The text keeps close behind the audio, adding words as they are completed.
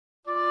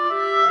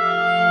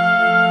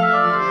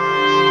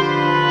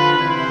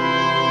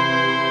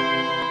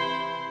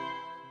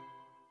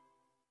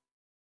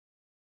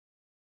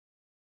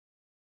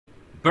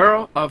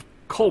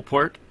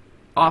COALPORT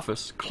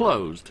office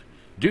closed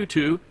due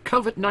to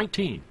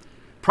COVID-19,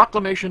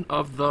 proclamation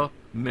of the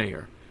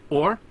mayor,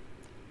 or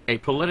a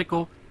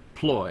political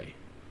ploy.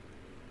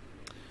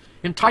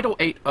 In Title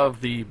 8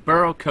 of the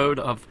Borough Code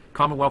of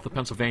Commonwealth of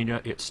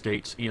Pennsylvania, it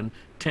states in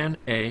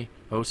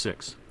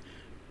 10A06,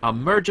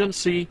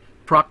 emergency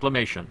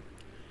proclamation,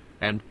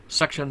 and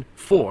Section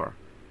 4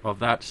 of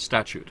that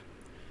statute.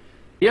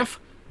 If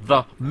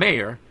the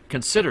mayor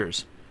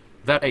considers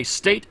that a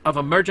state of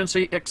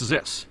emergency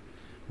exists,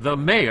 the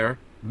mayor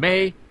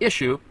may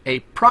issue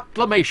a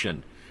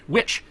proclamation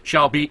which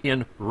shall be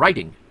in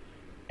writing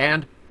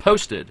and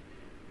posted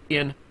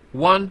in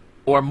one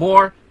or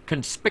more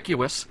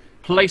conspicuous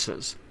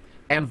places,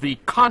 and the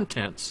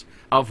contents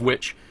of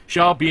which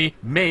shall be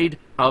made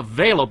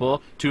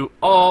available to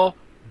all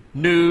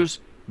news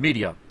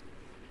media,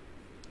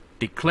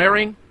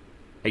 declaring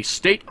a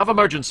state of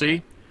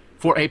emergency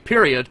for a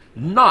period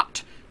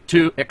not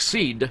to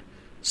exceed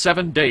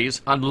 7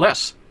 days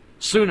unless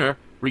sooner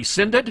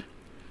rescinded,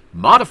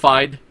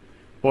 modified,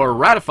 or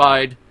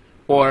ratified,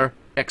 or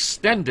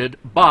extended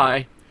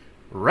by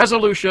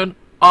resolution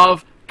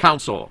of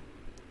council.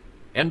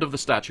 End of the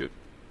statute.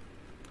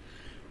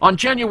 On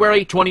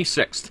January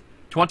 26,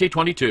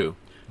 2022,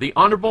 the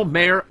Honorable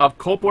Mayor of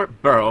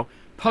COALPORT Borough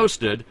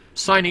posted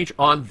signage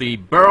on the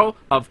Borough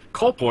of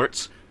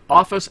COALPORT's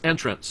office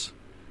entrance.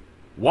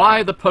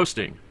 Why the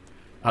posting?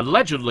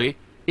 Allegedly,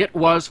 it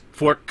was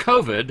for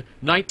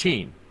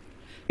COVID-19.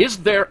 Is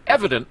there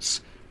evidence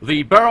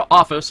the borough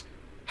office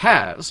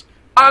has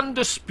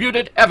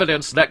undisputed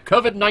evidence that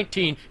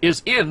COVID-19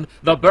 is in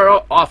the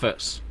borough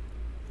office?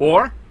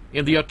 Or,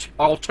 in the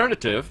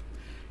alternative,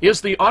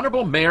 is the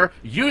Honorable Mayor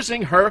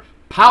using her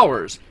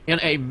powers in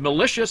a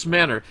malicious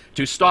manner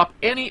to stop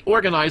any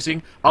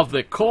organizing of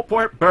the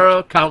COALPORT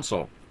Borough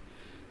Council?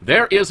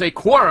 There is a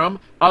quorum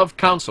of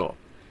council,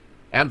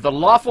 and the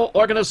lawful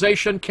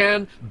organization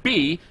can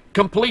be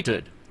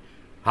completed.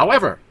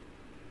 However,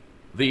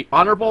 the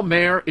Honorable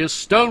Mayor is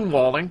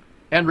stonewalling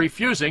and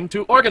refusing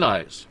to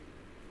organize.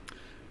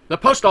 The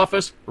post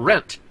office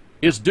rent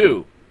is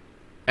due,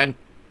 and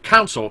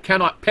council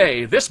cannot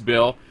pay this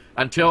bill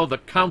until the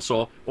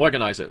council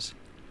organizes.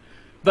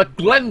 The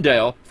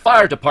Glendale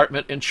Fire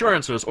Department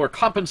insurances or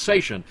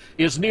compensation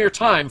is near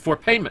time for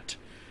payment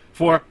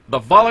for the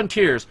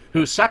volunteers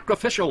who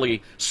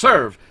sacrificially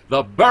serve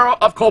the Borough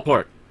of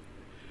COALPORT.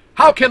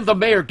 How can the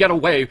mayor get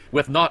away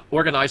with not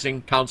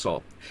organizing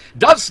council?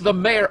 Does the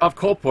mayor of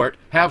COALPORT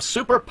have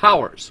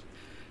superpowers?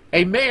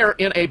 A mayor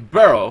in a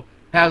borough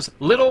has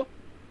little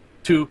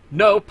to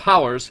no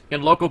powers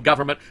in local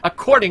government,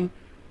 according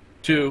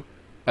to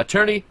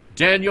Attorney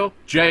Daniel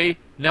J.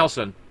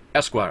 Nelson,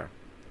 Esquire.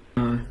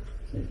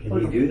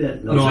 Can he do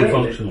that?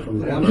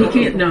 Non-functional. He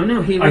can't.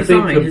 No. He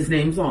resigned. His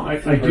name's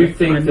off. I do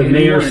think the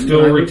mayor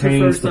still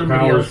retains the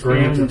powers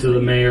granted to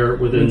the mayor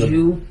within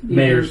the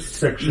mayor's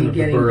section of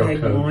the borough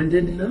code.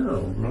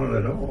 No, not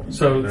at all.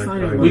 So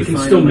we can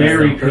still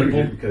marry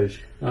people,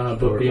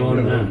 but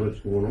beyond that,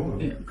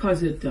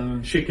 because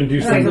she can do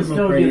some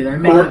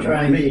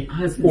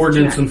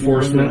ordinance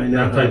enforcement,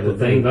 that type of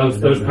thing.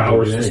 Those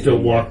powers still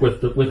walk with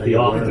the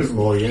office,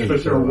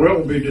 but there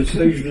will be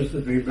decisions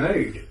to be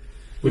made,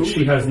 which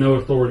she has no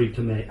authority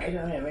to make.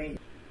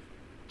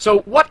 So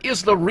what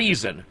is the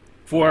reason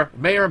for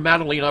Mayor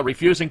Madalena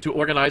refusing to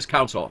organize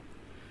council?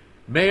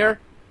 Mayor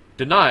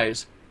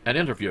denies an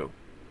interview.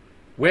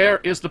 Where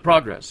is the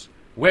progress?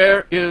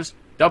 Where is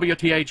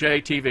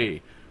WTAJ TV?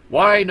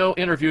 Why no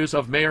interviews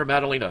of Mayor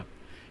Madalena?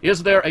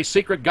 Is there a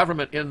secret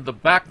government in the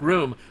back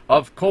room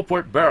of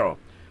COALPORT Borough?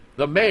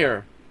 The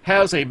mayor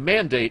has a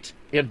mandate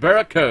in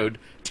Borough Code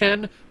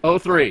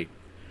 1003.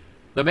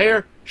 The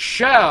mayor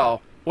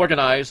shall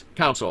organize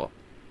council.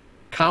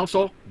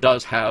 Council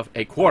does have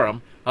a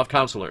quorum of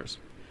councilors.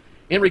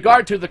 In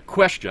regard to the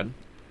question,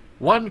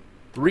 one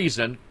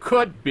reason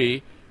could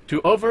be to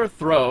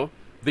overthrow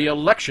the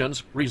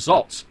election's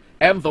results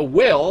and the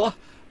will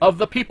of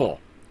the people.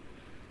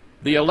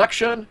 The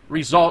election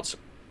results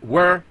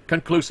were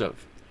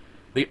conclusive.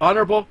 The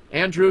Honorable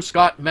Andrew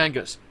Scott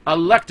Mangus,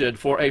 elected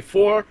for a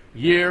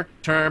 4-year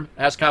term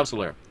as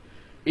councilor,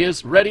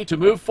 is ready to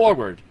move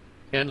forward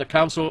in the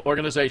council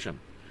organization.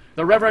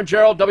 The Reverend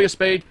Gerald W.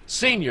 Spade,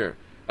 Sr.,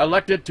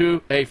 elected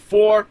to a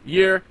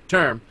 4-year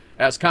term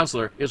as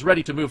councilor, is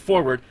ready to move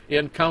forward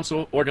in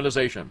council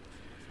organization.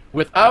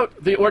 Without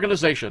the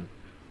organization,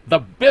 the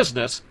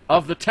business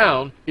of the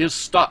town is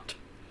stopped.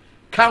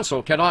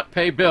 Council cannot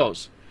pay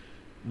bills.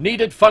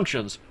 Needed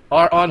functions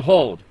are on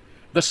hold.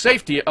 The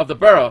safety of the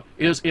borough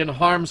is in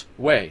harm's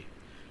way.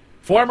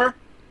 Former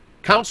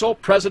council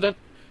president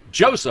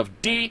Joseph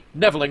D.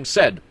 Neveling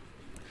said,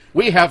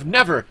 "We have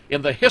never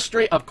in the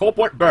history of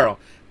COALPORT Borough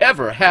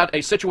ever had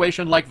a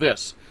situation like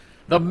this.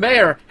 The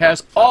mayor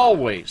has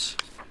always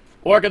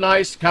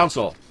organized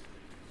council.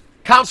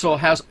 Council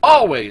has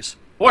always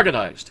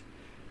organized."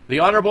 The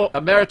Honorable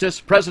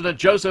Emeritus President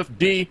Joseph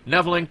D.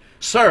 Neveling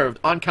served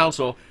on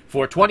council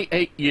for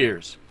 28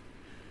 years.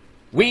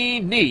 We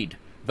need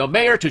the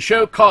mayor to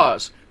show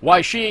cause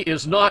why she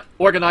is not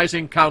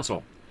organizing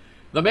council.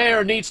 The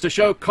mayor needs to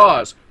show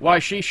cause why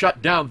she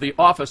shut down the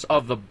office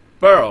of the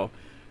borough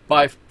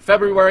by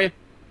February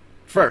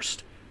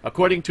 1st,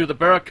 according to the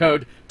Borough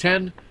Code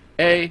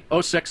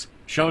 10A06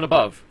 shown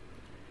above.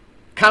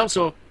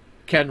 Council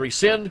can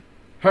rescind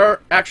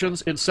her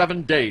actions in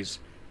 7 days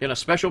in a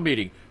special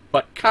meeting,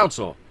 but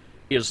council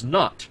is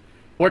not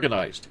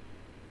organized.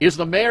 Is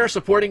the mayor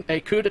supporting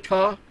a coup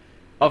d'etat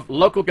of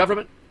local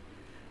government?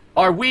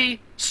 Are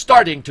we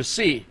starting to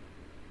see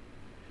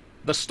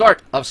the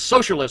start of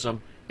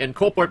socialism in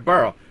Coalport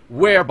Borough,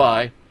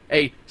 whereby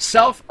a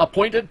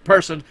self-appointed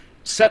person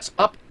sets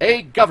up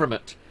a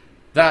government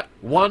that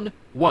one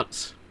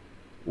wants?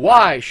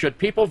 Why should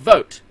people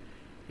vote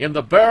in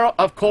the borough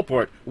of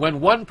Coalport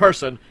when one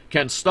person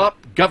can stop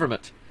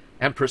government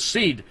and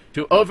proceed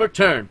to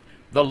overturn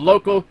the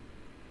local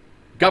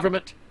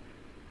government?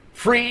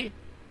 Free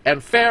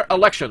and fair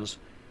elections,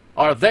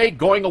 are they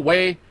going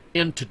away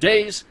in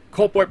today's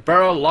Coalport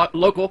Borough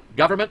local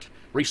government?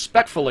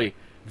 Respectfully,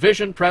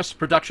 Vision Press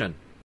Production.